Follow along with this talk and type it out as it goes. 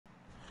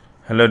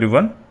Hello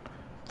everyone,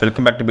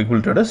 welcome back to Big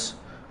Bull Traders.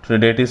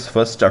 Today date is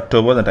 1st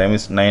October, the time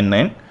is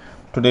 9:09.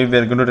 Today we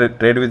are going to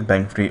trade with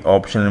bank free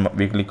option and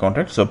weekly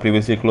contract. So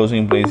previously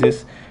closing price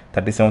is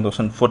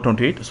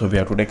 37,428. So we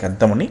have to take at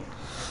the money.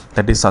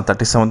 That is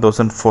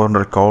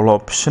 37,400 call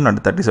option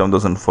and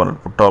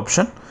 37,400 put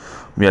option.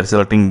 We are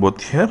selecting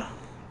both here.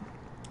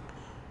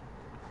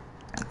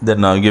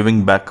 Then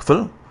giving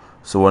backfill.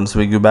 So once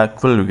we give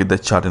backfill, we get the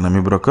chart in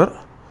AMI broker.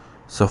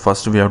 So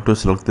first we have to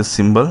select this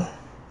symbol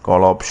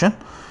call option.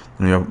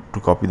 We have to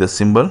copy the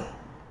symbol.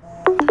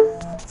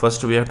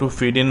 First we have to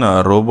feed in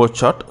a Robo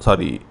chart,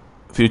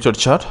 future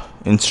chart.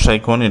 In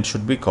strike 1 it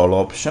should be call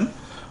option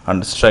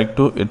and strike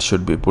 2 it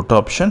should be put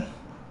option.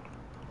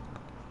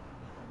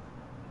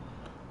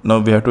 Now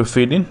we have to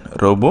feed in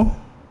Robo.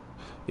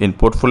 In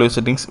portfolio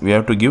settings we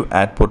have to give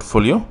add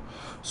portfolio.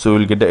 So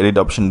we'll get the edit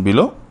option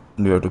below.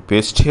 We have to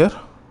paste here.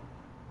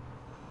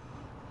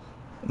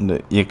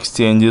 The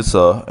exchange is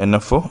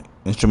NFO,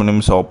 instrument name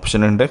is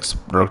option index,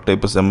 product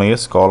type is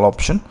MIS, call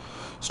option,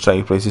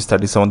 strike price is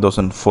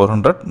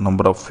 37,400,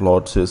 number of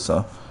lots is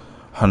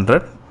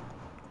 100,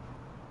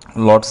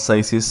 lot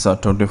size is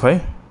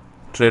 25,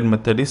 trade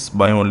method is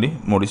buy only,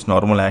 mode is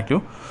normal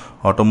active,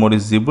 auto mode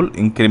is disabled,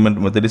 increment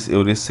method is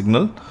every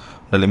signal,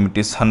 the limit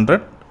is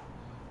 100,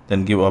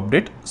 then give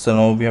update. So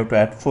now we have to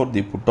add for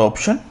the put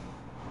option.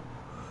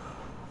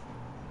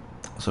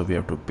 So we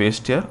have to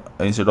paste here.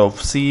 Instead of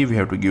C we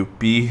have to give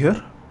P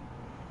here.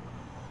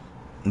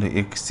 The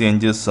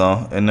exchange is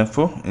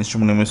NFO,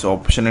 instrument name is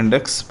option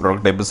index,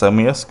 product type is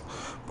MIS,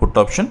 put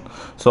option.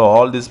 So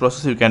all this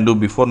process you can do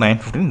before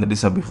 9:15, that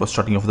is before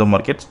starting of the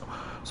market.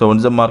 So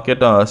once the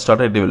market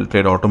started, it will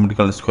trade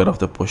automatically square off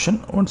the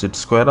position. Once it's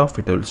square off,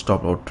 it will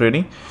stop out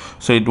trading.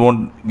 So it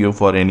won't give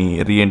for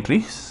any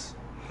re-entries.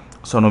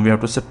 So now we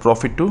have to set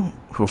profit to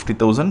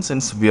 50,000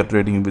 since we are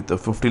trading with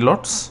 50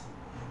 lots.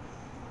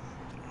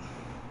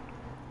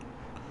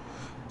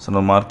 So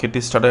now market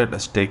is started,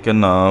 has taken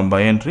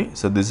buy entry.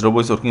 So this Robo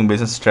is working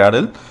based on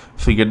straddle.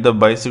 If we get the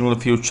buy signal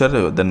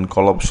future, then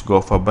call option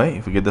go for buy.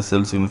 If we get the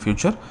sell signal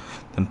future,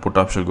 then put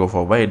option go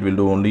for buy. It will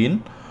do only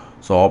in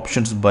so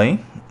options buying.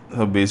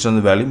 So based on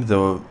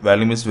the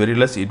volume is very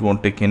less, it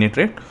won't take any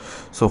trade.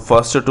 So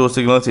first two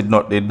signals did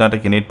not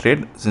take any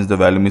trade since the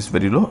volume is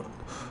very low.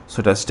 So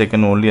it has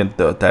taken only at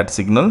that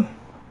signal.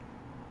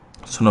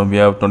 So now we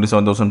have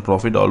 27,000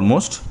 profit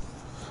almost.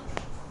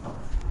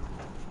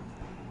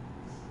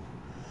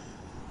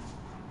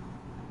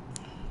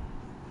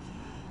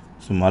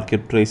 So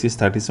market price is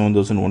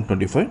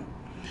 37,125.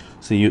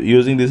 So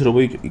using this Robo,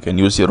 you can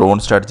use your own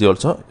strategy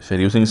also. If you're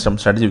using some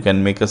strategy, you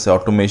can make us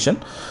automation.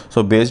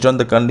 So based on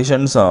the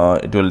conditions,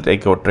 it will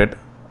take your trade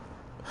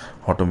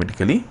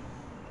automatically.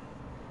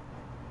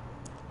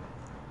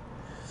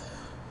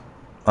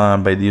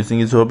 By using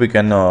this Robo, you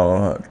can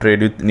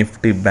trade with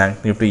Nifty,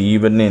 Bank Nifty,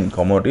 even in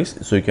commodities.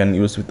 So you can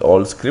use with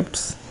all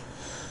scripts,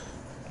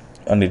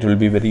 and it will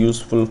be very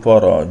useful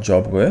for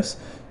job goers.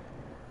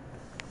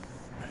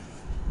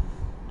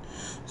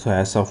 So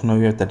as of now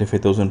we have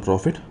 35,000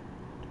 profit.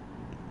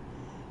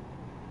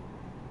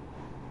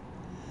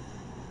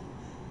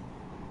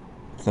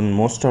 So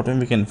most of the time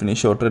we can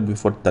finish our trade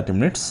before 30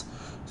 minutes.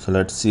 So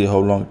let's see how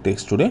long it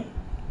takes today.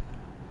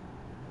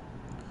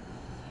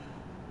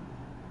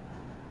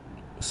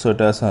 So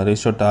it has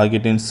reached a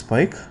target in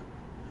spike.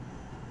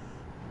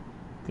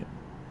 Okay.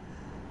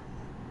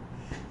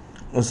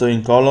 So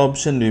in call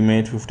option we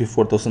made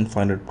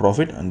 54,500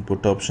 profit and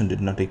put option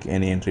did not take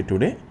any entry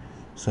today.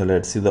 So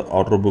let's see the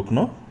order book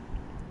now.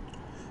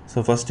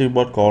 So first we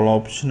bought call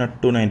option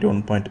at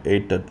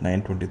 291.8 at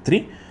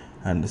 923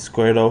 and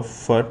squared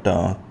off at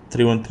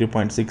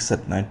 313.6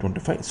 at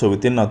 925. So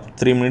within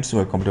 3 minutes we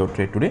have completed our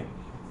trade today.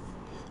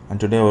 And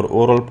today our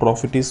overall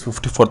profit is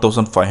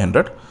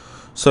 54,500.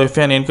 So if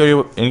you have any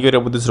inquiry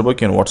about this Robo, you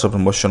can WhatsApp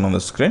number shown on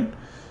the screen.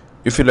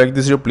 If you like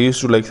this video,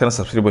 please do like and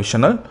subscribe my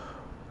channel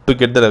to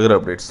get the regular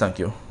updates. Thank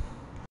you.